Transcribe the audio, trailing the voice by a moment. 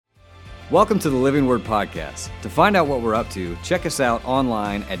Welcome to the Living Word Podcast. To find out what we're up to, check us out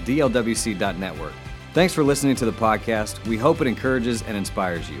online at dlwc.network. Thanks for listening to the podcast. We hope it encourages and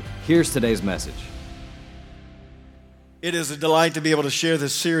inspires you. Here's today's message. It is a delight to be able to share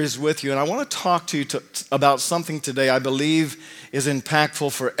this series with you, and I want to talk to you about something today I believe is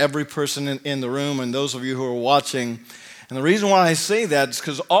impactful for every person in the room and those of you who are watching. And the reason why I say that is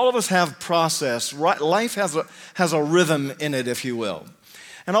because all of us have process. Life has a rhythm in it, if you will.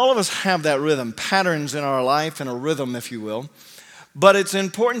 And all of us have that rhythm, patterns in our life and a rhythm, if you will. But it's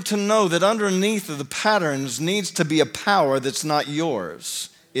important to know that underneath of the patterns needs to be a power that's not yours,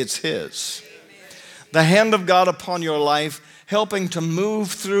 it's His. The hand of God upon your life, helping to move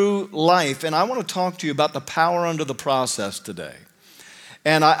through life. And I want to talk to you about the power under the process today.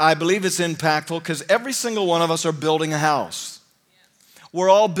 And I believe it's impactful because every single one of us are building a house. We're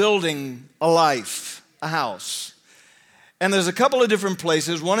all building a life, a house. And there's a couple of different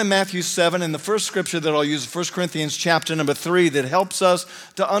places, one in Matthew 7, and the first scripture that I'll use, 1 Corinthians chapter number 3, that helps us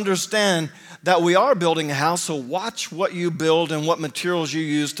to understand that we are building a house, so watch what you build and what materials you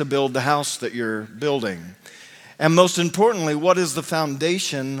use to build the house that you're building. And most importantly, what is the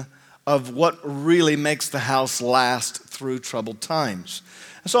foundation of what really makes the house last through troubled times?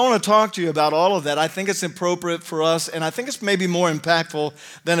 And so I want to talk to you about all of that. I think it's appropriate for us, and I think it's maybe more impactful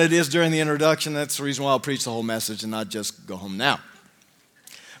than it is during the introduction. That's the reason why I'll preach the whole message and not just go home now.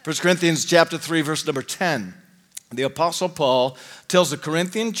 1 Corinthians chapter 3, verse number 10. The Apostle Paul tells the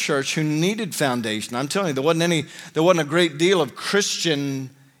Corinthian church who needed foundation. I'm telling you, there wasn't a great deal of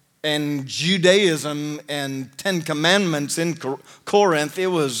Christian and Judaism and Ten Commandments in Corinth. It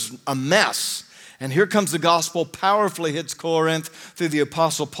was a mess. And here comes the gospel, powerfully hits Corinth through the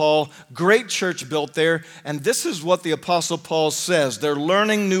Apostle Paul. Great church built there. And this is what the Apostle Paul says. They're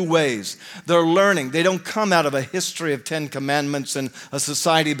learning new ways. They're learning. They don't come out of a history of 10 commandments and a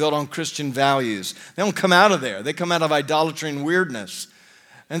society built on Christian values. They don't come out of there. They come out of idolatry and weirdness.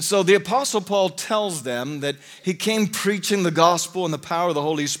 And so the Apostle Paul tells them that he came preaching the gospel and the power of the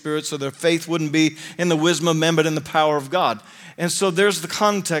Holy Spirit so their faith wouldn't be in the wisdom of men but in the power of God. And so there's the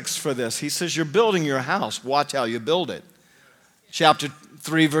context for this. He says, you're building your house. Watch how you build it. Chapter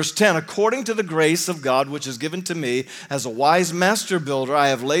 3, verse 10, according to the grace of God which is given to me as a wise master builder, I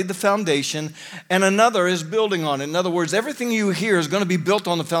have laid the foundation and another is building on it. In other words, everything you hear is going to be built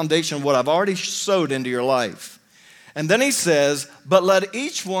on the foundation of what I've already sowed into your life. And then he says, but let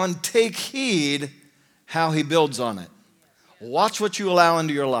each one take heed how he builds on it. Watch what you allow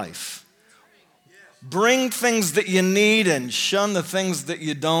into your life. Bring things that you need and shun the things that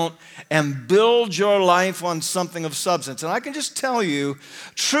you don't, and build your life on something of substance. And I can just tell you,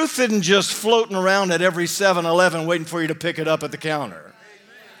 truth isn't just floating around at every 7-Eleven waiting for you to pick it up at the counter.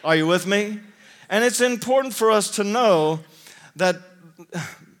 Are you with me? And it's important for us to know that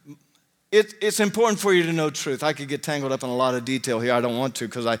it's important for you to know truth. I could get tangled up in a lot of detail here. I don't want to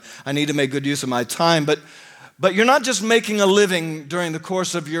because I need to make good use of my time. But you're not just making a living during the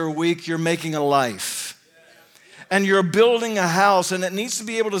course of your week, you're making a life. And you're building a house, and it needs to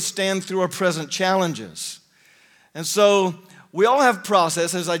be able to stand through our present challenges. And so we all have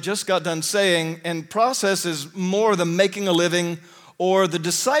process, as I just got done saying, and process is more than making a living or the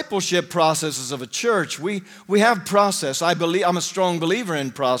discipleship processes of a church. We have process. I'm a strong believer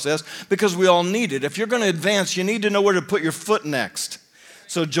in process because we all need it. If you're going to advance, you need to know where to put your foot next.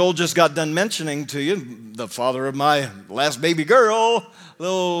 So Joel just got done mentioning to you, the father of my last baby girl,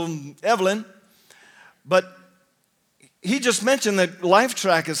 little Evelyn. But he just mentioned that Life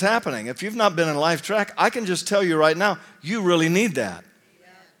Track is happening. If you've not been in Life Track, I can just tell you right now, you really need that.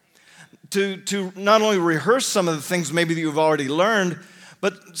 To not only rehearse some of the things maybe that you've already learned,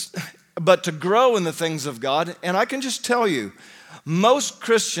 but to grow in the things of God. And I can just tell you, most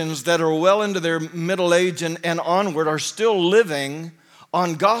Christians that are well into their middle age and onward are still living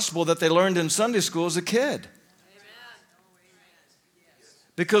on gospel that they learned in Sunday school as a kid.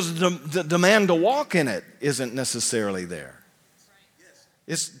 Because the demand to walk in it isn't necessarily there.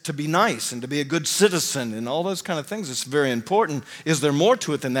 It's to be nice and to be a good citizen and all those kind of things. It's very important. Is there more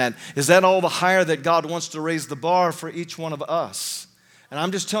to it than that? Is that all the higher that God wants to raise the bar for each one of us? And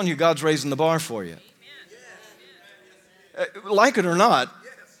I'm just telling you, God's raising the bar for you. Like it or not,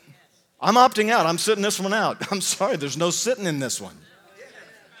 I'm opting out. I'm sitting this one out. I'm sorry, there's no sitting in this one.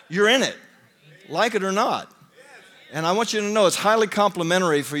 You're in it, like it or not. And I want you to know it's highly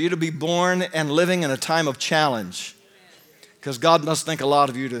complimentary for you to be born and living in a time of challenge. Because God must think a lot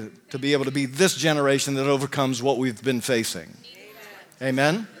of you to be able to be this generation that overcomes what we've been facing.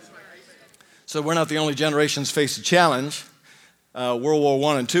 Amen? So we're not the only generations face a challenge. World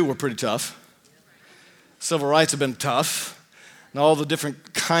War I and II were pretty tough. Civil rights have been tough. and all the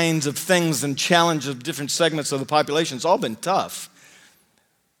different kinds of things and challenges of different segments of the population. It's all been tough.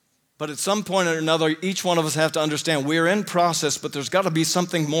 But at some point or another, each one of us have to understand we're in process, but there's got to be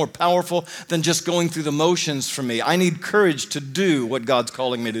something more powerful than just going through the motions for me. I need courage to do what God's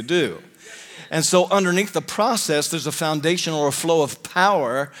calling me to do. And so underneath the process, there's a foundation or a flow of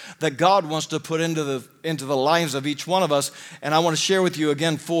power that God wants to put into the lives of each one of us. And I want to share with you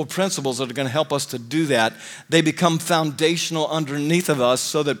again 4 principles that are going to help us to do that. They become foundational underneath of us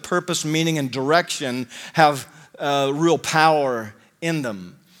so that purpose, meaning, and direction have real power in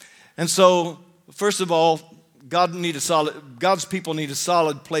them. And so, first of all, God's people need a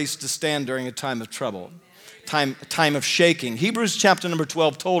solid place to stand during a time of trouble. Time of shaking. Hebrews chapter number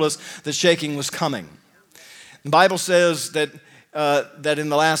 12 told us that shaking was coming. The Bible says that in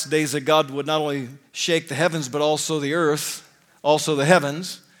the last days that God would not only shake the heavens, but also the earth, also the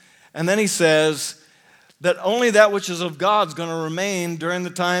heavens. And then he says that only that which is of God is going to remain during the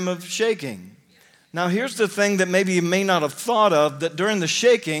time of shaking. Now here's the thing that maybe you may not have thought of, that during the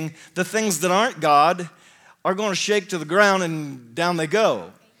shaking, the things that aren't God are going to shake to the ground and down they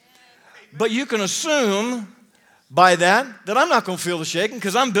go. But you can assume by that I'm not going to feel the shaking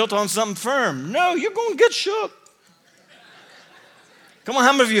because I'm built on something firm. No, you're going to get shook. Come on,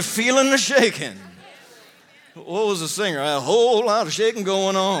 how many of you are feeling the shaking? What was the singer? A whole lot of shaking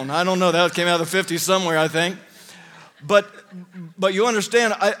going on. I don't know, that came out of the 50s somewhere, I think. But you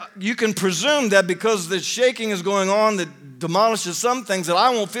understand, you can presume that because the shaking is going on that demolishes some things, that I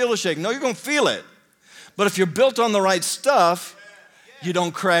won't feel the shaking. No, you're going to feel it. But if you're built on the right stuff, you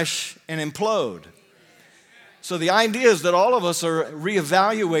don't crash and implode. So the idea is that all of us are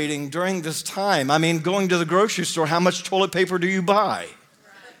reevaluating during this time. I mean, going to the grocery store, how much toilet paper do you buy?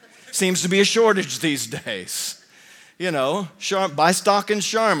 Seems to be a shortage these days. You know, buy stock in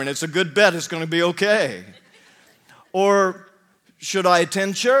Charmin. It's a good bet it's going to be okay. Or should I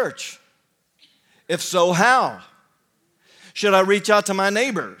attend church? If so, how? Should I reach out to my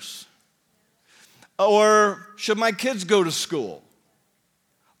neighbors? Or should my kids go to school?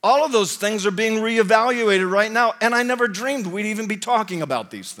 All of those things are being reevaluated right now, and I never dreamed we'd even be talking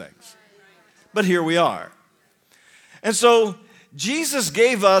about these things. But here we are. And so Jesus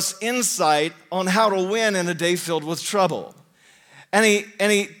gave us insight on how to win in a day filled with trouble. And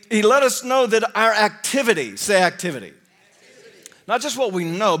he let us know that our activity, say activity, not just what we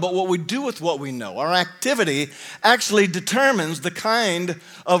know, but what we do with what we know. Our activity actually determines the kind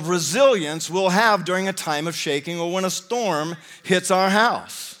of resilience we'll have during a time of shaking or when a storm hits our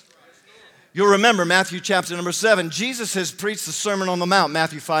house. You'll remember Matthew chapter number 7. Jesus has preached the Sermon on the Mount,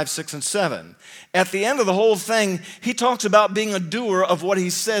 Matthew 5, 6, and 7. At the end of the whole thing, he talks about being a doer of what he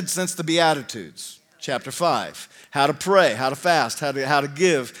said since the Beatitudes, chapter 5. How to pray, how to fast, how to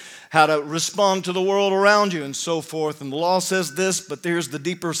give, how to respond to the world around you, and so forth. And the law says this, but there's the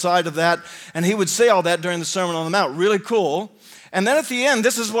deeper side of that. And he would say all that during the Sermon on the Mount. Really cool. And then at the end,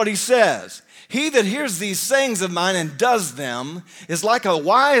 this is what he says. He that hears these sayings of mine and does them is like a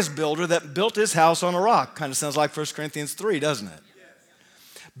wise builder that built his house on a rock. Kind of sounds like 1 Corinthians 3, doesn't it?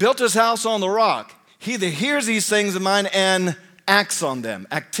 Built his house on the rock. He that hears these sayings of mine and acts on them.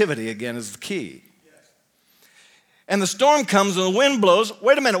 Activity, again, is the key. And the storm comes and the wind blows.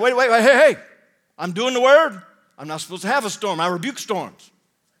 Wait a minute, wait, hey. I'm doing the word. I'm not supposed to have a storm. I rebuke storms.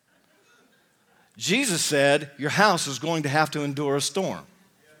 Jesus said, your house is going to have to endure a storm.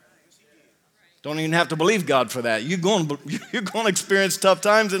 Don't even have to believe God for that. You're going to experience tough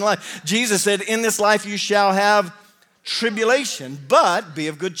times in life. Jesus said, in this life you shall have tribulation, but be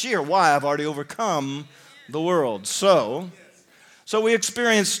of good cheer. Why? I've already overcome the world. So we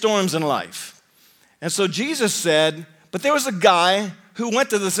experience storms in life. And so Jesus said, but there was a guy who went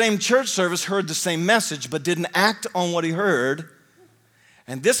to the same church service, heard the same message, but didn't act on what he heard.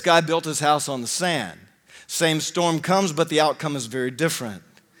 And this guy built his house on the sand. Same storm comes, but the outcome is very different.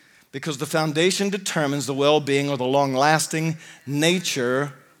 Because the foundation determines the well-being or the long-lasting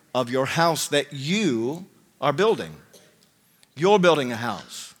nature of your house that you are building. You're building a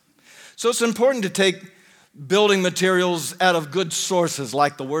house. So it's important to take building materials out of good sources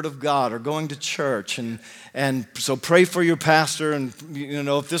like the Word of God or going to church. And so pray for your pastor. And, you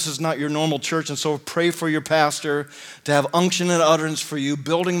know, if this is not your normal church, and so pray for your pastor to have unction and utterance for you,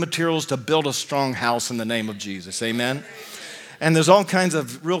 building materials to build a strong house in the name of Jesus. Amen? And there's all kinds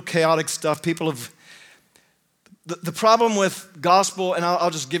of real chaotic stuff. People have, the problem with gospel, and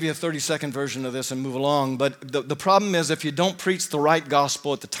I'll just give you a 30-second version of this and move along, but the problem is if you don't preach the right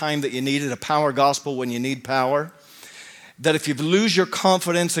gospel at the time that you need it, a power gospel when you need power, that if you lose your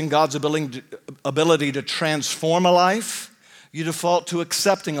confidence in God's ability to transform a life, you default to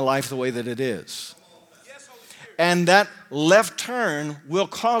accepting a life the way that it is. and that left turn will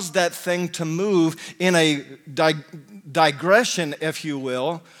cause that thing to move in a digression, if you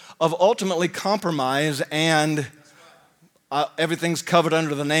will, of ultimately compromise and everything's covered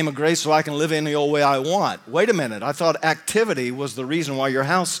under the name of grace so I can live any old way I want. Wait a minute, I thought activity was the reason why your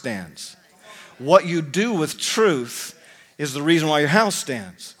house stands. What you do with truth is the reason why your house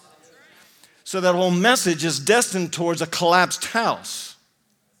stands. So that whole message is destined towards a collapsed house.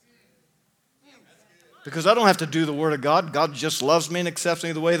 Because I don't have to do the Word of God. God just loves me and accepts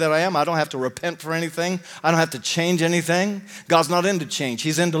me the way that I am. I don't have to repent for anything. I don't have to change anything. God's not into change.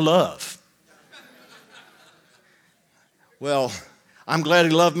 He's into love. Well, I'm glad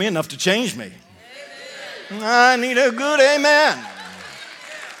He loved me enough to change me. Amen. I need a good amen.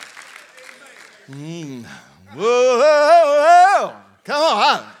 Whoa. Come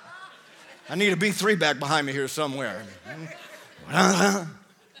on. I need a B3 back behind me here somewhere.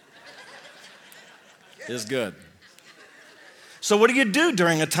 It's good. So what do you do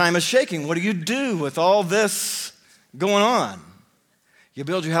during a time of shaking? What do you do with all this going on? You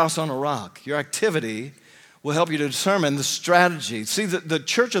build your house on a rock. Your activity will help you to determine the strategy. See, the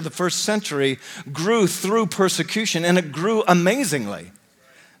church of the first century grew through persecution, and it grew amazingly.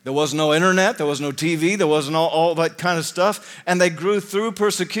 There was no internet, there was no TV, there wasn't all that kind of stuff, and they grew through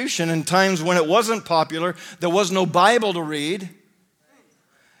persecution in times when it wasn't popular. There was no Bible to read,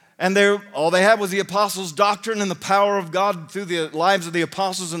 and all they had was the apostles' doctrine and the power of God through the lives of the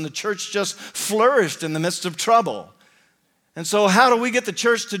apostles, and the church just flourished in the midst of trouble. And so how do we get the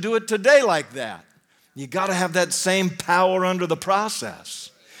church to do it today like that? You got to have that same power under the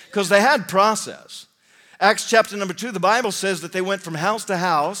process, because they had process. Acts chapter number 2, the Bible says that they went from house to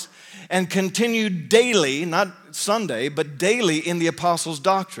house and continued daily, not Sunday, but daily in the apostles'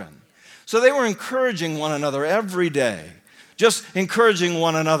 doctrine. So they were encouraging one another every day, just encouraging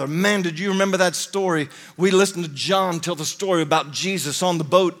one another. Man, did you remember that story? We listened to John tell the story about Jesus on the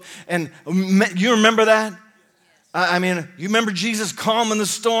boat, and you remember that? I mean, you remember Jesus calming the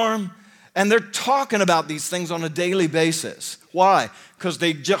storm? And they're talking about these things on a daily basis. Why? Because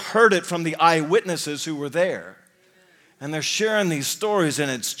they just heard it from the eyewitnesses who were there. And they're sharing these stories, and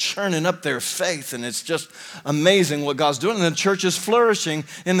it's churning up their faith, and it's just amazing what God's doing. And the church is flourishing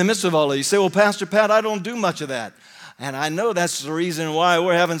in the midst of all of it. You say, well, Pastor Pat, I don't do much of that. And I know that's the reason why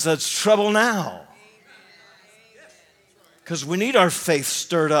we're having such trouble now. Because we need our faith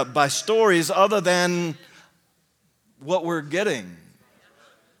stirred up by stories other than what we're getting.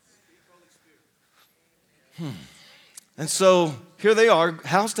 And so here they are,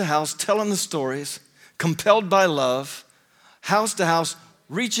 house to house, telling the stories, compelled by love, house to house,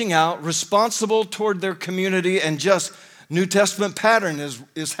 reaching out, responsible toward their community, and just New Testament pattern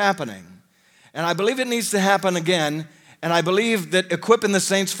is happening. And I believe it needs to happen again, and I believe that equipping the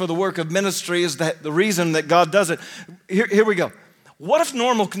saints for the work of ministry is the reason that God does it. Here we go. What if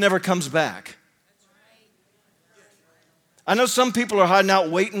normal never comes back? I know some people are hiding out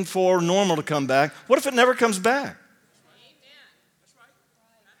waiting for normal to come back. What if it never comes back?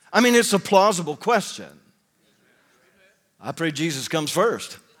 I mean, it's a plausible question. I pray Jesus comes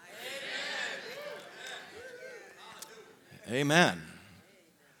first. Amen.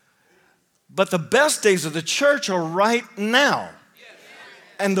 But the best days of the church are right now.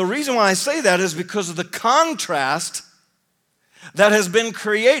 And the reason why I say that is because of the contrast that has been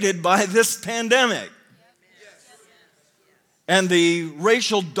created by this pandemic. And the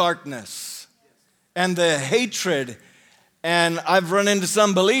racial darkness and the hatred. And I've run into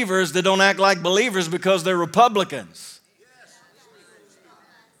some believers that don't act like believers because they're Republicans.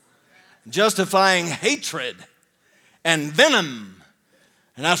 Justifying hatred and venom.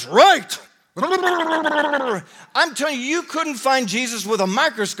 And that's right. I'm telling you, you couldn't find Jesus with a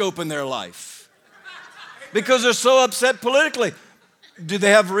microscope in their life because they're so upset politically. Do they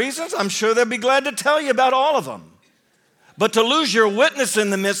have reasons? I'm sure they'll be glad to tell you about all of them. But to lose your witness in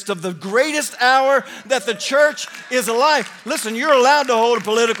the midst of the greatest hour that the church is alive. Listen, you're allowed to hold a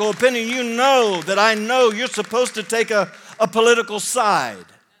political opinion. You know that I know you're supposed to take a political side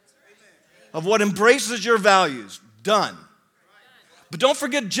of what embraces your values. Done. But don't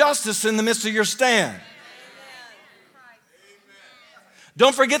forget justice in the midst of your stand.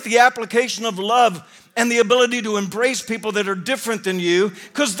 Don't forget the application of love and the ability to embrace people that are different than you,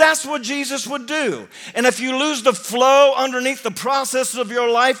 because that's what Jesus would do. And if you lose the flow underneath the process of your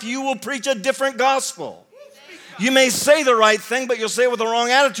life, you will preach a different gospel. You may say the right thing, but you'll say it with the wrong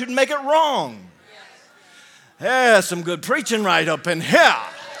attitude and make it wrong. Yeah, some good preaching right up in here.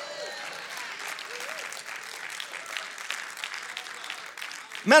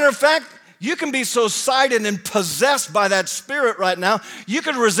 Matter of fact, You can be so excited and possessed by that spirit right now, you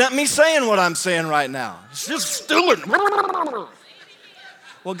could resent me saying what I'm saying right now. It's just stewing.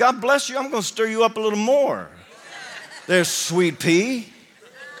 Well, God bless you. I'm going to stir you up a little more. There's sweet pea.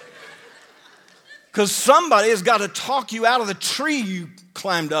 Because somebody has got to talk you out of the tree you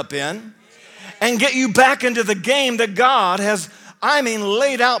climbed up in and get you back into the game that God has,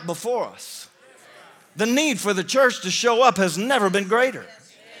 laid out before us. The need for the church to show up has never been greater.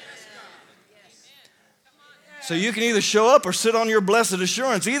 So you can either show up or sit on your blessed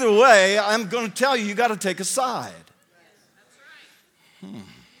assurance. Either way, I'm going to tell you, you got to take a side.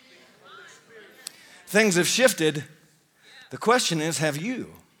 Things have shifted. The question is, have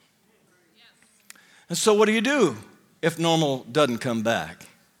you? And so what do you do if normal doesn't come back?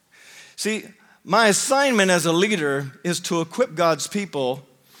 See, my assignment as a leader is to equip God's people,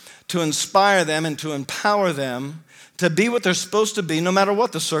 to inspire them and to empower them to be what they're supposed to be no matter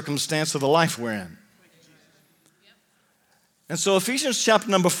what the circumstance of the life we're in. And so Ephesians chapter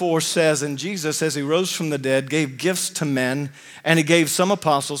number 4 says, and Jesus, as he rose from the dead, gave gifts to men, and he gave some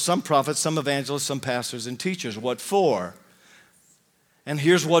apostles, some prophets, some evangelists, some pastors and teachers. What for? And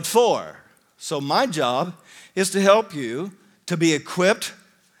here's what for. So my job is to help you to be equipped,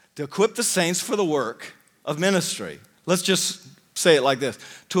 to equip the saints for the work of ministry. Let's just say it like this: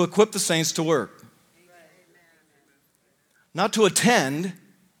 to equip the saints to work. Not to attend.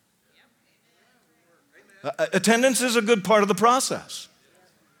 Attendance is a good part of the process.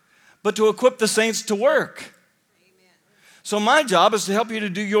 But to equip the saints to work. So my job is to help you to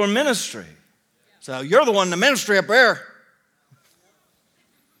do your ministry. So you're the one in the ministry up there.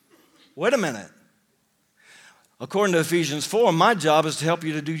 Wait a minute. According to Ephesians 4, my job is to help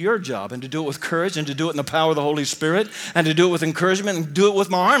you to do your job and to do it with courage and to do it in the power of the Holy Spirit and to do it with encouragement and do it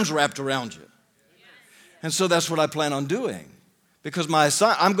with my arms wrapped around you. And so that's what I plan on doing. Because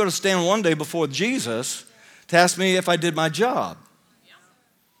I'm going to stand one day before Jesus to ask me if I did my job.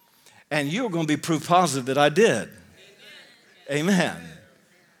 And you're going to be proof positive that I did. Amen.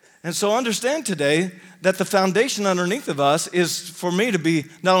 And so understand today that the foundation underneath of us is for me to be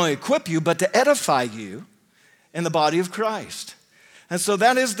not only equip you, but to edify you in the body of Christ. And so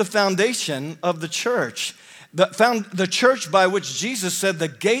that is the foundation of the church. The church by which Jesus said the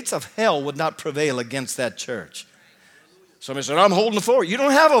gates of hell would not prevail against that church. Somebody said, I'm holding the fort. You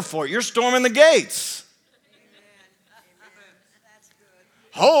don't have a fort. You're storming the gates.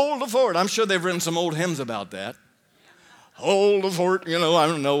 Hold the fort. I'm sure they've written some old hymns about that. Hold the fort. I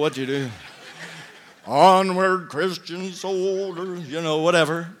don't know what you do. Onward, Christian soldiers,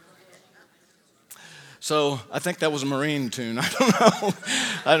 whatever. So I think that was a Marine tune. I don't know.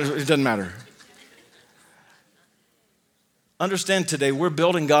 It doesn't matter. Understand today, we're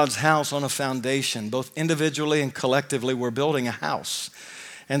building God's house on a foundation. Both individually and collectively, we're building a house.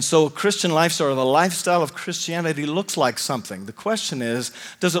 And so Christian lifestyle, or the lifestyle of Christianity, looks like something. The question is,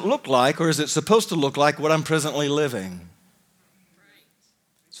 does it look like, or is it supposed to look like what I'm presently living?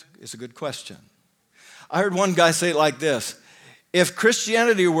 It's a good question. I heard one guy say it like this: if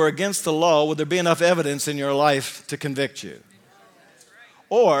Christianity were against the law, would there be enough evidence in your life to convict you?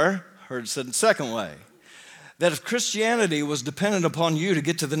 Or, heard it said in the second way, that if Christianity was dependent upon you to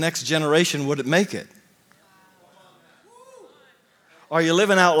get to the next generation, would it make it? Are you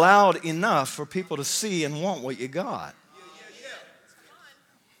living out loud enough for people to see and want what you got?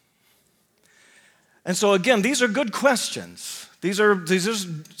 And so again, these are good questions. These are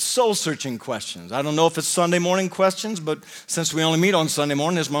soul-searching questions. I don't know if it's Sunday morning questions, but since we only meet on Sunday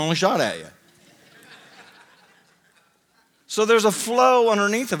morning, this is my only shot at you. So there's a flow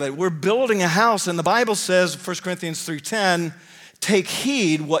underneath of it. We're building a house, and the Bible says, 1 Corinthians 3:10, take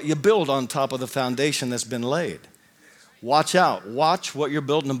heed what you build on top of the foundation that's been laid. Watch out. Watch what you're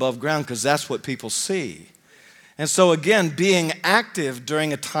building above ground, because that's what people see. And so again, being active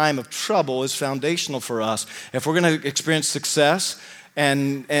during a time of trouble is foundational for us. If we're going to experience success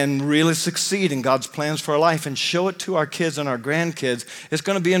and really succeed in God's plans for our life and show it to our kids and our grandkids, it's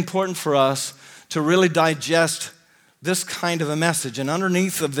going to be important for us to really digest this kind of a message. And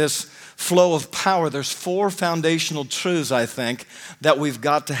underneath of this flow of power, there's 4 foundational truths, I think, that we've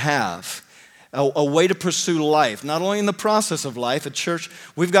got to have. A way to pursue life, not only in the process of life. At church,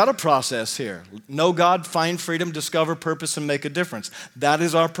 we've got a process here. Know God, find freedom, discover purpose, and make a difference. That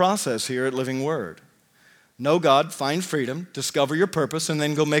is our process here at Living Word. Know God, find freedom, discover your purpose, and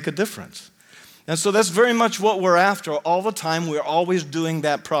then go make a difference. And so that's very much what we're after all the time. We're always doing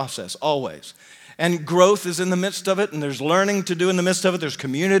that process, always. And growth is in the midst of it, and there's learning to do in the midst of it. There's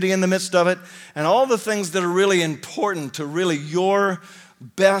community in the midst of it, and all the things that are really important to really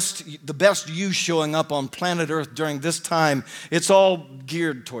the best you showing up on planet Earth during this time. It's all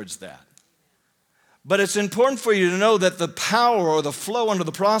geared towards that. But it's important for you to know that the power or the flow under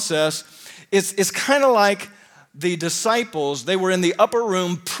the process is kind of like the disciples. They were in the upper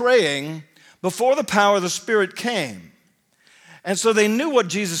room praying before the power of the Spirit came. And so they knew what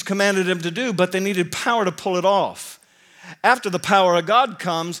Jesus commanded them to do, but they needed power to pull it off. After the power of God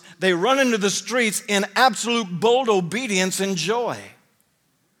comes, they run into the streets in absolute bold obedience and joy.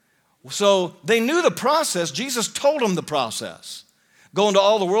 So they knew the process. Jesus told them the process. Go into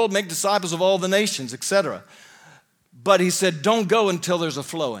all the world, make disciples of all the nations, etc. But he said, don't go until there's a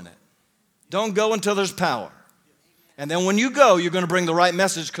flow in it. Don't go until there's power. And then when you go, you're going to bring the right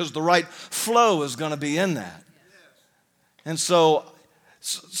message because the right flow is going to be in that. And so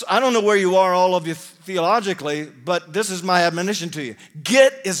I don't know where you are, all of you, theologically, but this is my admonition to you.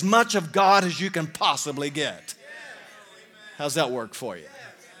 Get as much of God as you can possibly get. How's that work for you?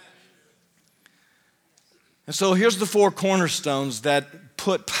 And so here's the 4 cornerstones that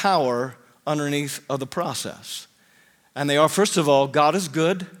put power underneath of the process. And they are, first of all, God is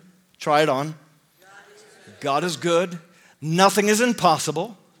good. Try it on. God is good. Nothing is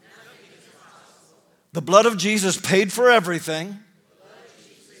impossible. The blood of Jesus paid for everything.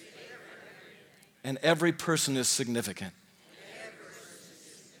 And every person is significant.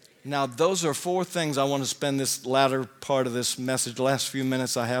 Now, those are 4 things I want to spend this latter part of this message, the last few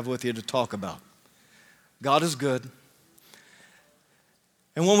minutes I have with you to talk about. God is good.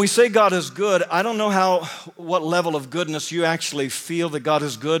 And when we say God is good, I don't know what level of goodness you actually feel that God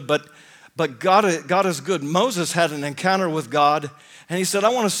is good, but God is good. Moses had an encounter with God, and he said, I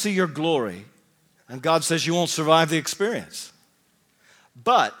want to see your glory. And God says, you won't survive the experience.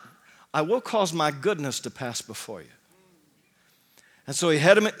 But I will cause my goodness to pass before you. And so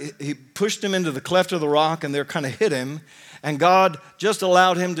he pushed him into the cleft of the rock, and there kind of hit him. And God just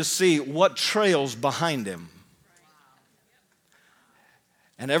allowed him to see what trails behind him.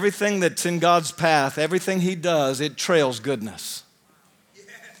 And everything that's in God's path, everything he does, it trails goodness.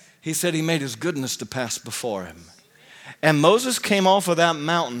 He said he made his goodness to pass before him. And Moses came off of that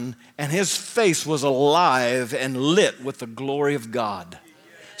mountain, and his face was alive and lit with the glory of God.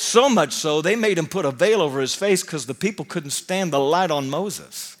 So much so, they made him put a veil over his face because the people couldn't stand the light on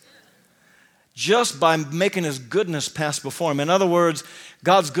Moses. Just by making his goodness pass before him. In other words,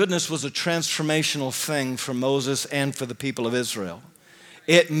 God's goodness was a transformational thing for Moses and for the people of Israel.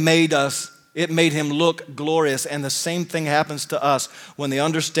 It made him look glorious, and the same thing happens to us when the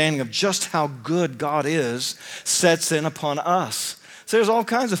understanding of just how good God is sets in upon us. So there's all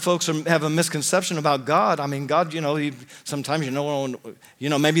kinds of folks who have a misconception about God. I mean, God, sometimes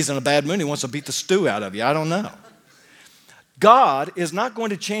maybe he's in a bad mood. He wants to beat the stew out of you. I don't know. God is not going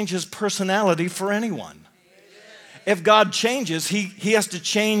to change his personality for anyone. If God changes, he has to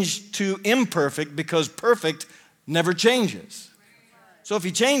change to imperfect because perfect never changes. So if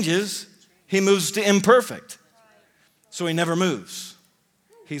he changes, he moves to imperfect. So he never moves.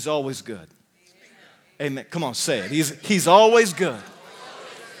 He's always good. Amen. Come on, say it. He's always good.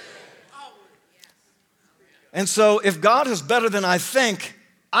 And so if God is better than I think,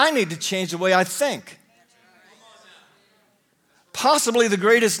 I need to change the way I think. Possibly the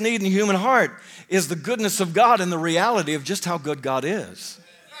greatest need in the human heart is the goodness of God and the reality of just how good God is.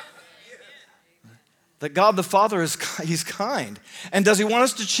 That God the Father he's kind. And does he want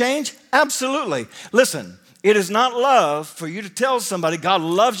us to change? Absolutely. Listen, it is not love for you to tell somebody God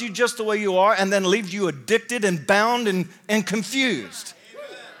loves you just the way you are and then leaves you addicted and bound and confused.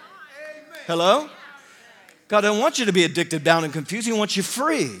 Hello? God doesn't want you to be addicted, bound, and confused. He wants you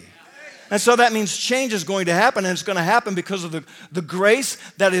free. And so that means change is going to happen, and it's going to happen because of the grace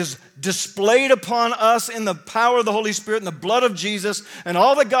that is displayed upon us in the power of the Holy Spirit and the blood of Jesus and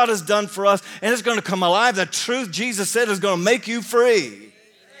all that God has done for us, and it's going to come alive. The truth, Jesus said, is going to make you free.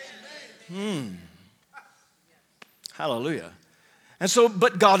 Hallelujah. And so,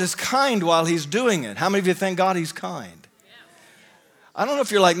 but God is kind while he's doing it. How many of you thank God he's kind? I don't know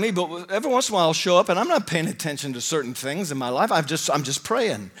if you're like me, but every once in a while I'll show up and I'm not paying attention to certain things in my life. I'm just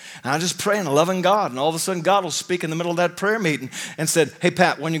praying. And I'm just praying and loving God. And all of a sudden God will speak in the middle of that prayer meeting and said, hey,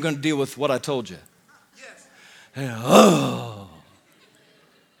 Pat, when are you going to deal with what I told you? Yes. And, I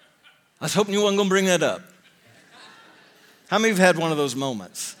was hoping you weren't going to bring that up. How many of you have had one of those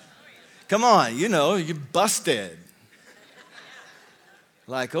moments? Come on, you busted.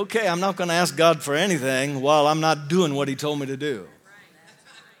 Like, okay, I'm not going to ask God for anything while I'm not doing what he told me to do.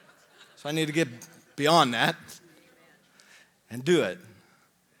 So I need to get beyond that and do it.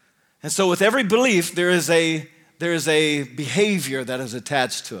 And so with every belief, there is a behavior that is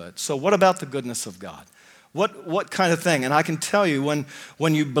attached to it. So what about the goodness of God? What kind of thing? And I can tell you,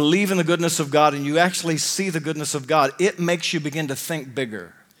 when you believe in the goodness of God and you actually see the goodness of God, it makes you begin to think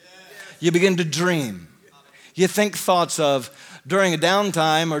bigger. You begin to dream. You think thoughts of, during a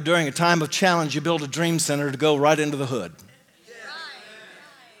downtime or during a time of challenge, you build a dream center to go right into the hood.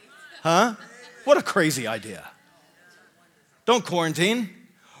 Huh? What a crazy idea. Don't quarantine.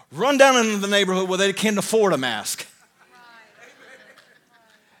 Run down into the neighborhood where they can't afford a mask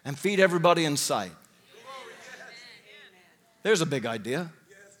and feed everybody in sight. There's a big idea.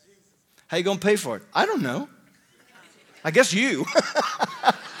 How you going to pay for it? I don't know. I guess you.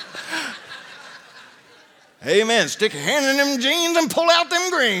 Amen. Stick your hand in them jeans and pull out them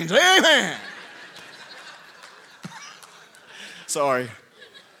greens. Amen. Sorry.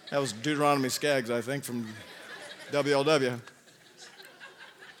 That was Deuteronomy Skaggs, I think, from WLW.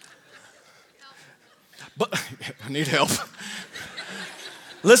 But I need help.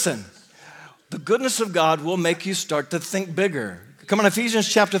 Listen, the goodness of God will make you start to think bigger. Come on, Ephesians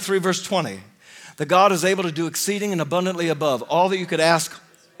chapter 3, verse 20. That God is able to do exceeding and abundantly above all that you could ask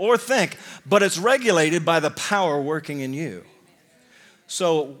or think, but it's regulated by the power working in you.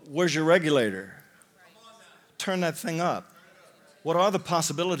 So where's your regulator? Turn that thing up. What are the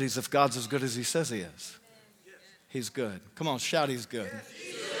possibilities if God's as good as he says he is? He's good. Come on, shout he's good.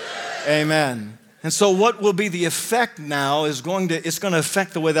 Amen. And so what will be the effect now is it's going to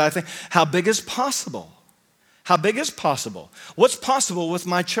affect the way that I think. How big is possible? How big is possible? What's possible with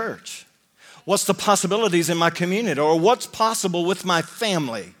my church? What's the possibilities in my community? Or what's possible with my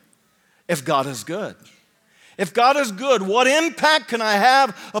family if God is good? If God is good, what impact can I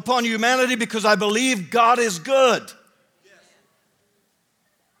have upon humanity because I believe God is good?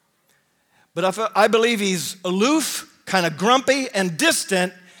 But if I believe he's aloof, kind of grumpy and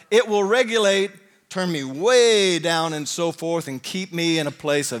distant, it will regulate, turn me way down and so forth, and keep me in a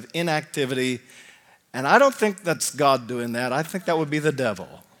place of inactivity. And I don't think that's God doing that. I think that would be the devil.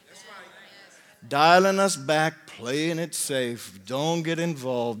 Dialing us back, playing it safe. Don't get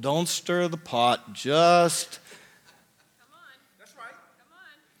involved. Don't stir the pot. Just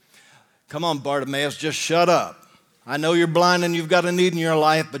come on, Bartimaeus, just shut up. I know you're blind and you've got a need in your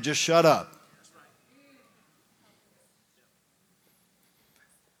life, but just shut up.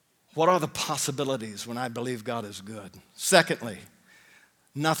 What are the possibilities when I believe God is good? Secondly,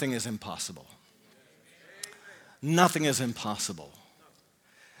 nothing is impossible. Nothing is impossible.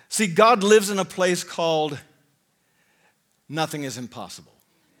 See, God lives in a place called nothing is impossible.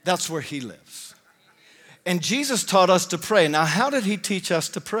 That's where he lives. And Jesus taught us to pray. Now, how did he teach us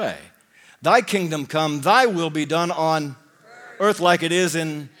to pray? Thy kingdom come, thy will be done on earth like it is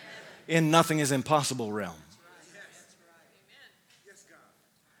in nothing is impossible realm.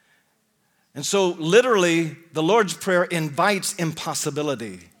 And so literally, the Lord's Prayer invites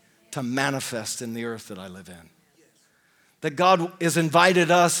impossibility to manifest in the earth that I live in. That God has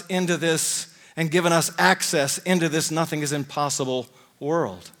invited us into this and given us access into this nothing is impossible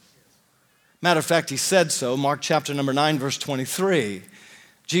world. Matter of fact, he said so, Mark chapter number 9, verse 23.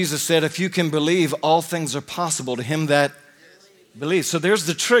 Jesus said, if you can believe, all things are possible to him that believes. So there's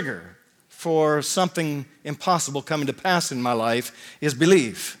the trigger for something impossible coming to pass in my life is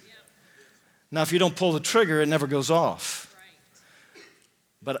believe. Now, if you don't pull the trigger, it never goes off.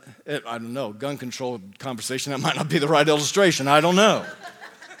 But I don't know, gun control conversation, that might not be the right illustration. I don't know.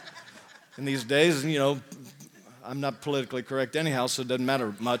 In these days, you know, I'm not politically correct anyhow, so it doesn't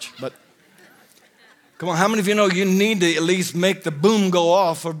matter much. But come on, how many of you know you need to at least make the boom go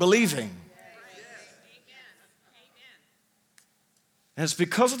off for believing? And it's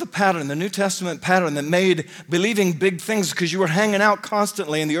because of the pattern, the New Testament pattern that made believing big things, because you were hanging out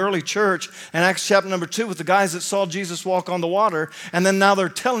constantly in the early church in Acts chapter number 2 with the guys that saw Jesus walk on the water, and then now they're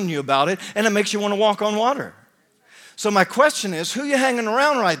telling you about it, and it makes you want to walk on water. So my question is, who are you hanging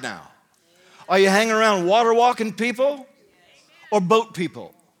around right now? Are you hanging around water walking people or boat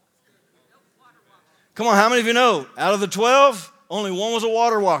people? Come on, how many of you know, out of the 12, only one was a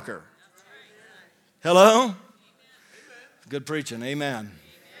water walker? Hello? Good preaching, amen.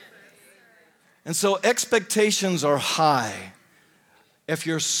 And so expectations are high if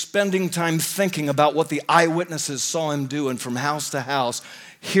you're spending time thinking about what the eyewitnesses saw him do and from house to house,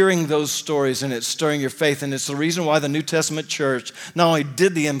 hearing those stories and it's stirring your faith. And it's the reason why the New Testament church not only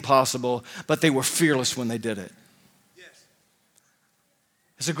did the impossible, but they were fearless when they did it.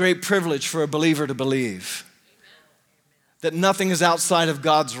 It's a great privilege for a believer to believe that nothing is outside of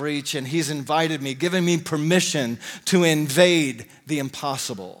God's reach, and he's invited me, given me permission to invade the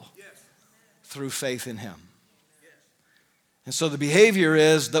impossible through faith in him. And so the behavior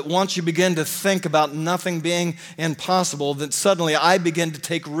is that once you begin to think about nothing being impossible, that suddenly I begin to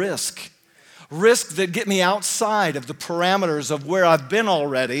take risks that get me outside of the parameters of where I've been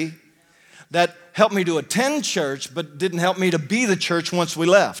already, that helped me to attend church, but didn't help me to be the church once we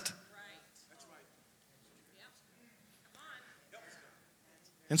left.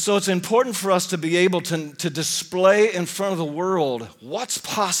 And so it's important for us to be able to display in front of the world what's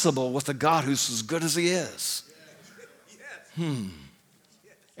possible with a God who's as good as he is. And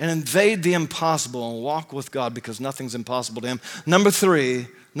invade the impossible and walk with God because nothing's impossible to him. Number three,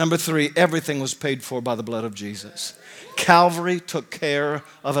 everything was paid for by the blood of Jesus. Calvary took care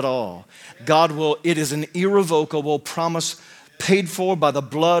of it all. It is an irrevocable promise paid for by the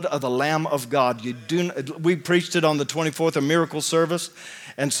blood of the Lamb of God. We preached it on the 24th, a miracle service,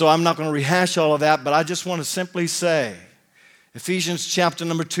 and so I'm not going to rehash all of that, but I just want to simply say, Ephesians chapter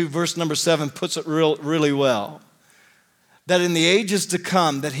number 2, verse number 7 puts it really well. That in the ages to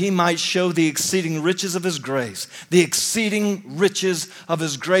come, that he might show the exceeding riches of his grace,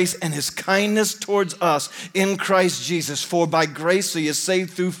 and his kindness towards us in Christ Jesus. For by grace are you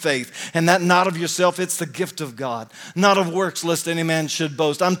saved through faith, and that not of yourself, it's the gift of God, not of works, lest any man should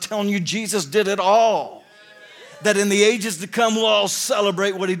boast. I'm telling you, Jesus did it all. That in the ages to come, we'll all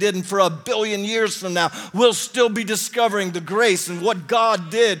celebrate what he did, and for 1 billion years from now, we'll still be discovering the grace and what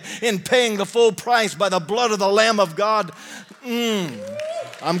God did in paying the full price by the blood of the Lamb of God.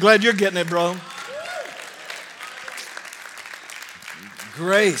 I'm glad you're getting it, bro.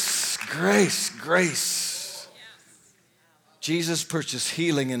 Grace, grace, grace. Jesus purchased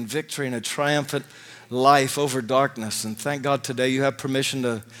healing and victory and a triumphant life over darkness. And thank God today you have permission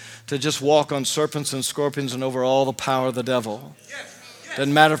to just walk on serpents and scorpions and over all the power of the devil.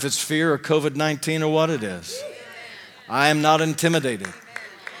 Doesn't matter if it's fear or COVID-19 or what it is. I am not intimidated.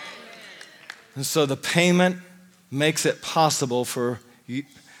 And so the payment makes it possible for you.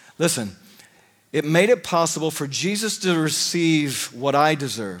 Listen, it made it possible for Jesus to receive what I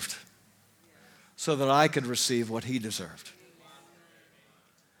deserved so that I could receive what he deserved.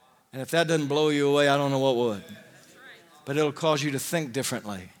 And if that doesn't blow you away, I don't know what would. But it'll cause you to think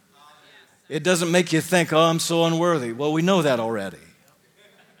differently. It doesn't make you think, oh, I'm so unworthy. Well, we know that already.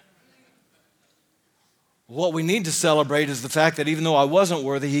 What we need to celebrate is the fact that even though I wasn't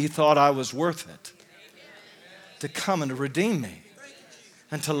worthy, he thought I was worth it. To come and to redeem me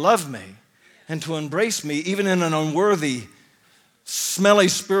and to love me and to embrace me even in an unworthy, smelly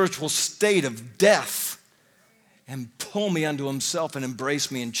spiritual state of death, and pull me unto himself and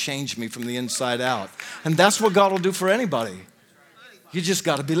embrace me and change me from the inside out. And that's what God will do for anybody. You just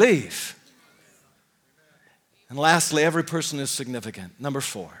got to believe. And lastly, every person is significant. Number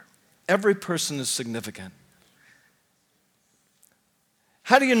 4, every person is significant.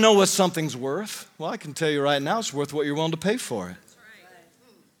 How do you know what something's worth? Well, I can tell you right now it's worth what you're willing to pay for it.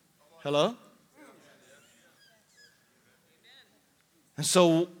 Hello? And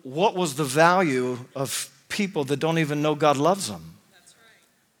so what was the value of people that don't even know God loves them?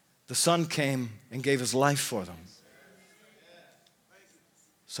 The Son came and gave his life for them.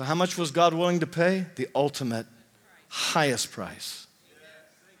 So how much was God willing to pay? The ultimate, highest price.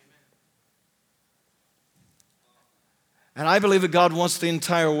 And I believe that God wants the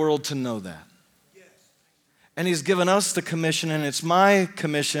entire world to know that. And he's given us the commission, and it's my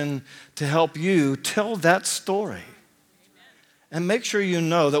commission to help you tell that story. And make sure you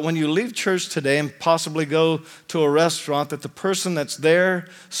know that when you leave church today and possibly go to a restaurant, that the person that's there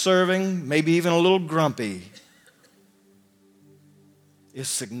serving, maybe even a little grumpy, is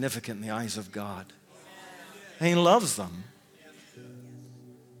significant in the eyes of God. And he loves them.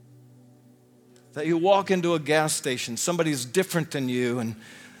 That you walk into a gas station, somebody's different than you, and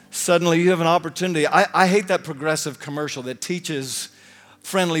suddenly you have an opportunity. I hate that progressive commercial that teaches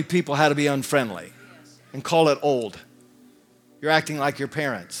friendly people how to be unfriendly and call it old. You're acting like your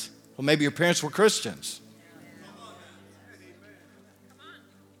parents. Well, maybe your parents were Christians.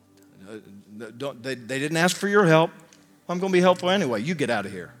 They didn't ask for your help. I'm going to be helpful anyway. You get out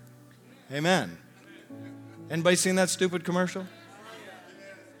of here. Amen. Anybody seen that stupid commercial?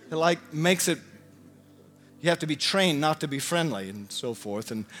 It like makes it, you have to be trained not to be friendly and so forth.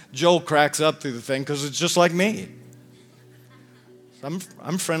 And Joel cracks up through the thing because it's just like me.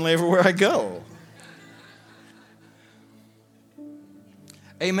 I'm friendly everywhere I go.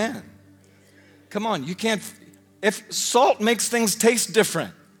 Amen. Come on, you can't, if salt makes things taste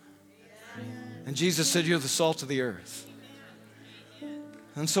different. And Jesus said, you're the salt of the earth.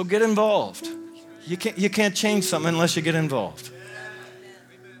 And so get involved. You can't change something unless you get involved.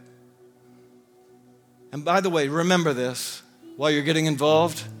 And by the way, remember this while you're getting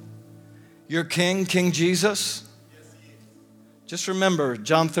involved. Your King, King Jesus, just remember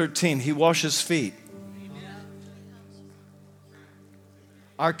John 13, he washes feet.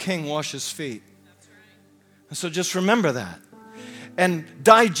 Our King washes feet. And so just remember that. And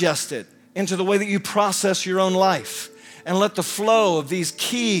digest it into the way that you process your own life. And let the flow of these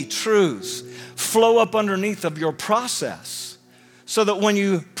key truths flow up underneath of your process so that when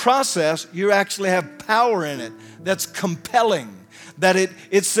you process, you actually have power in it that's compelling. That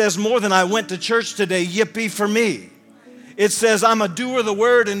it says more than I went to church today, yippee for me. It says I'm a doer of the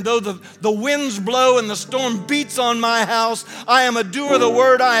word, and though the winds blow and the storm beats on my house, I am a doer of the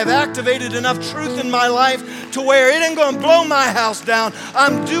word. I have activated enough truth in my life to where it ain't going to blow my house down.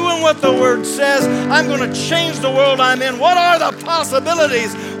 I'm doing what the word says. I'm going to change the world I'm in. What are the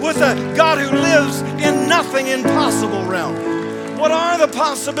possibilities with a God who lives in nothing impossible realm? What are the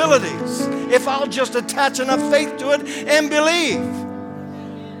possibilities if I'll just attach enough faith to it and believe?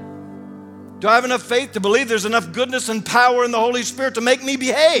 Do I have enough faith to believe there's enough goodness and power in the Holy Spirit to make me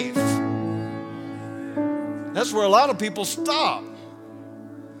behave? That's where a lot of people stop.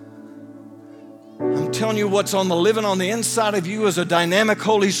 I'm telling you, what's living on the inside of you is a dynamic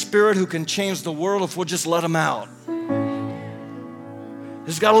Holy Spirit who can change the world if we'll just let him out.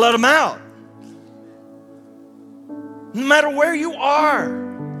 Just got to let him out. No matter where you are.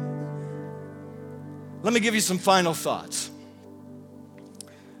 Let me give you some final thoughts.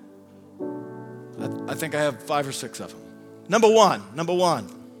 I think I have 5 or 6 of them. Number one,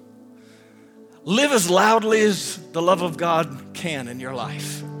 live as loudly as the love of God can in your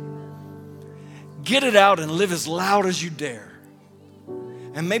life. Get it out and live as loud as you dare.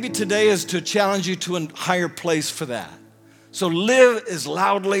 And maybe today is to challenge you to a higher place for that. So live as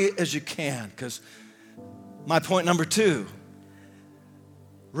loudly as you can, because my point number 2,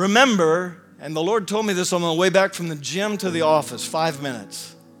 remember, and the Lord told me this on the way back from the gym to the office, 5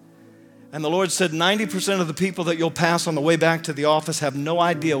 minutes. And the Lord said 90% of the people that you'll pass on the way back to the office have no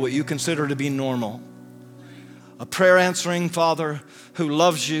idea what you consider to be normal. A prayer answering Father who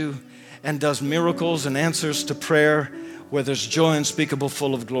loves you and does miracles and answers to prayer where there's joy unspeakable,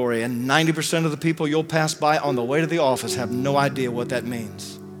 full of glory. And 90% of the people you'll pass by on the way to the office have no idea what that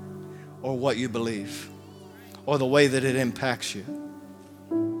means or what you believe or the way that it impacts you.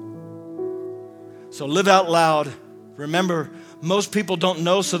 So live out loud. Remember, most people don't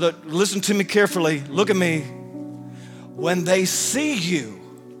know, so that listen to me carefully. Look at me. When they see you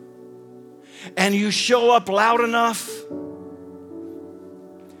and you show up loud enough,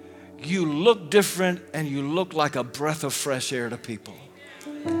 you look different and you look like a breath of fresh air to people.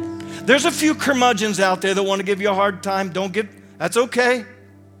 There's a few curmudgeons out there that want to give you a hard time. That's okay.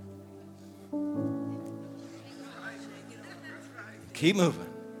 Keep moving.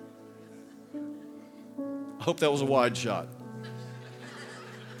 I hope that was a wide shot.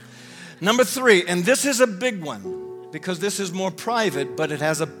 Number 3, and this is a big one because this is more private, but it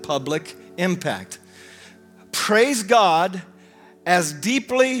has a public impact. Praise God as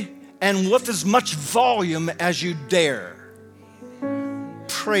deeply and with as much volume as you dare.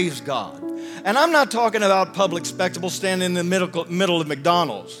 Praise God. And I'm not talking about public spectacle standing in the middle of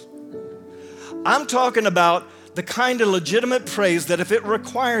McDonald's. I'm talking about the kind of legitimate praise that if it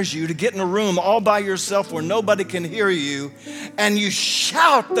requires you to get in a room all by yourself where nobody can hear you and you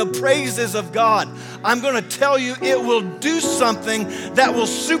shout the praises of God, I'm going to tell you it will do something that will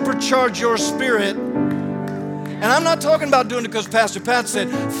supercharge your spirit. And I'm not talking about doing it because Pastor Pat said,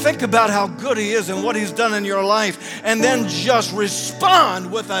 think about how good he is and what he's done in your life, and then just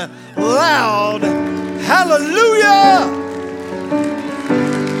respond with a loud hallelujah.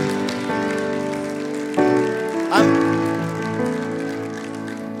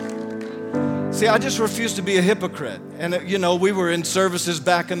 See, I just refuse to be a hypocrite. And, we were in services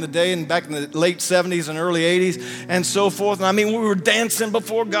back in the day and back in the late 70s and early 80s and so forth. And we were dancing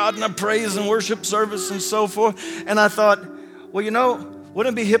before God in a praise and worship service and so forth. And I thought, wouldn't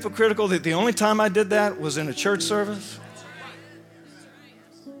it be hypocritical that the only time I did that was in a church service?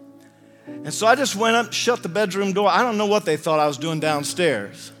 And so I just went up, shut the bedroom door. I don't know what they thought I was doing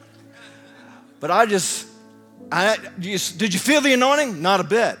downstairs. But did you feel the anointing? Not a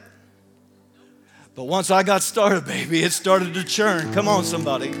bit. But once I got started, baby, it started to churn. Come on,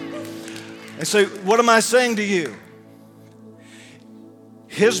 somebody. And so what am I saying to you?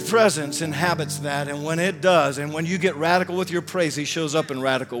 His presence inhabits that, and when it does, and when you get radical with your praise, he shows up in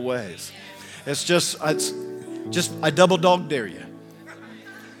radical ways. It's just I double dog dare you.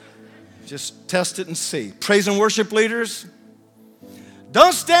 Just test it and see. Praise and worship leaders,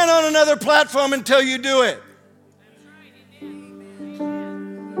 don't stand on another platform until you do it.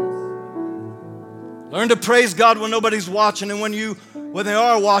 Learn to praise God when nobody's watching, and when they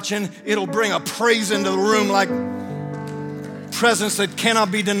are watching, it'll bring a praise into the room like presence that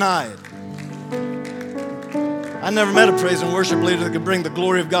cannot be denied. I never met a praise and worship leader that could bring the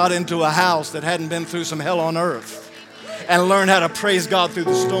glory of God into a house that hadn't been through some hell on earth and learn how to praise God through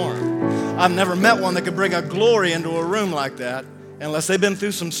the storm. I've never met one that could bring a glory into a room like that unless they've been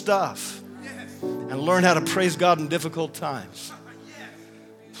through some stuff and learn how to praise God in difficult times.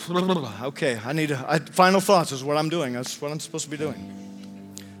 Okay, final thoughts is what I'm doing. That's what I'm supposed to be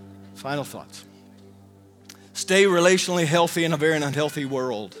doing. Final thoughts. Stay relationally healthy in a very unhealthy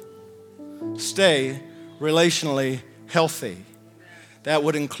world. Stay relationally healthy. That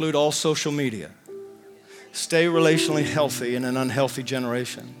would include all social media. Stay relationally healthy in an unhealthy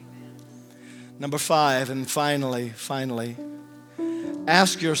generation. Number 5, and finally,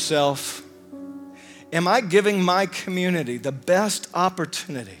 ask yourself, am I giving my community the best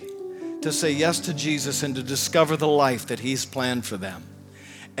opportunity to say yes to Jesus and to discover the life that He's planned for them?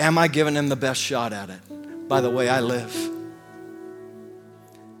 Am I giving them the best shot at it by the way I live?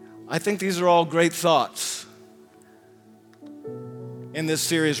 I think these are all great thoughts in this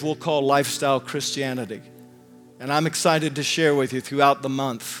series we'll call Lifestyle Christianity. And I'm excited to share with you throughout the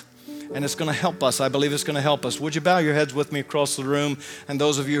month. And it's going to help us. I believe it's going to help us. Would you bow your heads with me across the room? And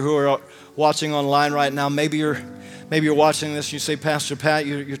those of you who are watching online right now, maybe you're watching this and you say, Pastor Pat,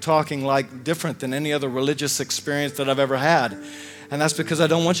 you're talking like different than any other religious experience that I've ever had. And that's because I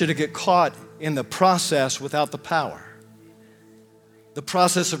don't want you to get caught in the process without the power. The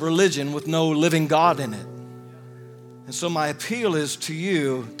process of religion with no living God in it. And so my appeal is to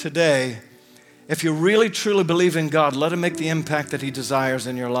you today, if you really truly believe in God, let Him make the impact that He desires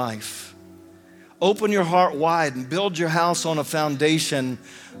in your life. Open your heart wide and build your house on a foundation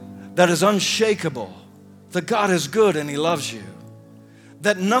that is unshakable, that God is good and He loves you,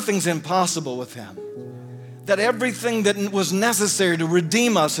 that nothing's impossible with Him, that everything that was necessary to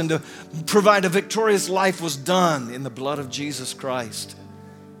redeem us and to provide a victorious life was done in the blood of Jesus Christ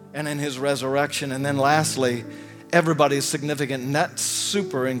and in His resurrection. And then lastly, everybody is significant, and that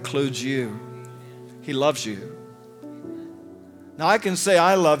super includes you. He loves you. Now I can say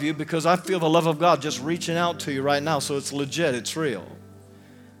I love you because I feel the love of God just reaching out to you right now, so it's legit, it's real.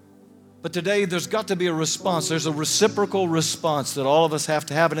 But today there's got to be a response. There's a reciprocal response that all of us have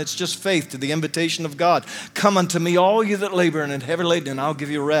to have, and it's just faith to the invitation of God. Come unto me, all you that labor and are heavy laden, and I'll give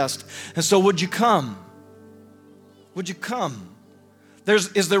you rest. And so would you come? Would you come?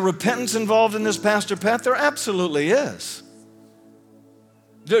 Is there repentance involved in this, Pastor Pat? There absolutely is.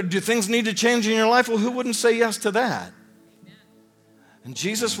 Do things need to change in your life? Well, who wouldn't say yes to that? And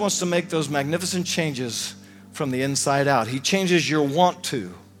Jesus wants to make those magnificent changes from the inside out. He changes your want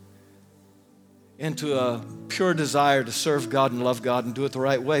to into a pure desire to serve God and love God and do it the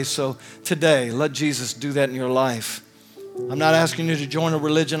right way. So today, let Jesus do that in your life. I'm not asking you to join a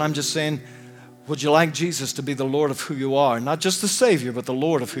religion. I'm just saying, would you like Jesus to be the Lord of who you are? Not just the Savior, but the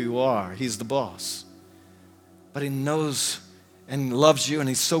Lord of who you are. He's the boss. But He knows and loves you, and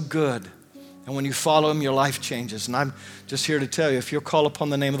He's so good. And when you follow Him, your life changes. And I'm just here to tell you, if you'll call upon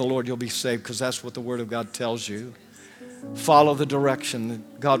the name of the Lord, you'll be saved, because that's what the Word of God tells you. Follow the direction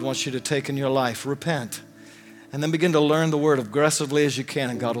that God wants you to take in your life. Repent. And then begin to learn the Word aggressively as you can,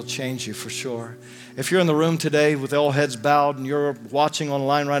 and God will change you for sure. If you're in the room today with all heads bowed and you're watching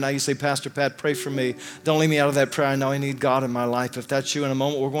online right now, you say, Pastor Pat, pray for me. Don't leave me out of that prayer. I know I need God in my life. If that's you, in a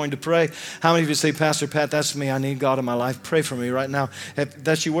moment, we're going to pray. How many of you say, Pastor Pat, that's me. I need God in my life. Pray for me right now. If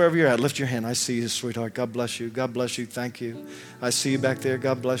that's you, wherever you're at, lift your hand. I see you, sweetheart. God bless you. God bless you. Thank you. I see you back there.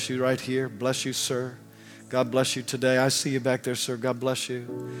 God bless you right here. Bless you, sir. God bless you today. I see you back there, sir. God bless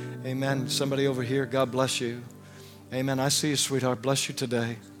you. Amen. Somebody over here. God bless you. Amen. I see you, sweetheart. Bless you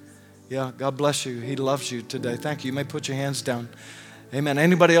today. Yeah, God bless you. He loves you today. Thank you. You may put your hands down. Amen.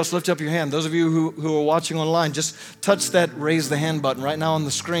 Anybody else, lift up your hand. Those of you who are watching online, just touch that raise the hand button right now on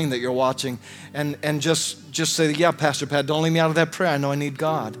the screen that you're watching, and just say, yeah, Pastor Pat, don't leave me out of that prayer. I know I need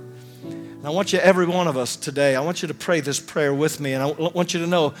God. And I want you, every one of us today, I want you to pray this prayer with me, and I want you to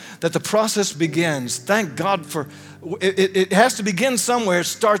know that the process begins. Thank God for, it has to begin somewhere. It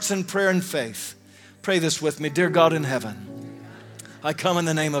starts in prayer and faith. Pray this with me. Dear God in heaven, I come in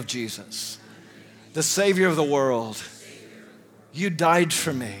the name of Jesus, the Savior of the world. You died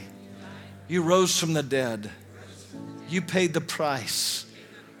for me. You rose from the dead. You paid the price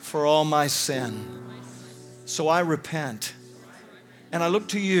for all my sin. So I repent, and I look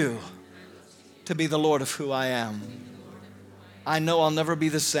to you to be the Lord of who I am. I know I'll never be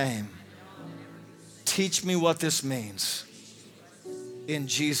the same. Teach me what this means. In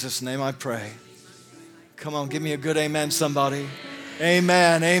Jesus' name I pray. Come on, give me a good amen, somebody.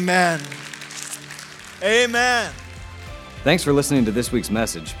 Amen, amen, amen. Thanks for listening to this week's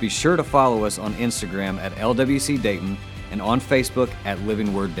message. Be sure to follow us on Instagram at LWC Dayton and on Facebook at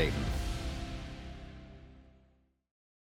Living Word Dayton.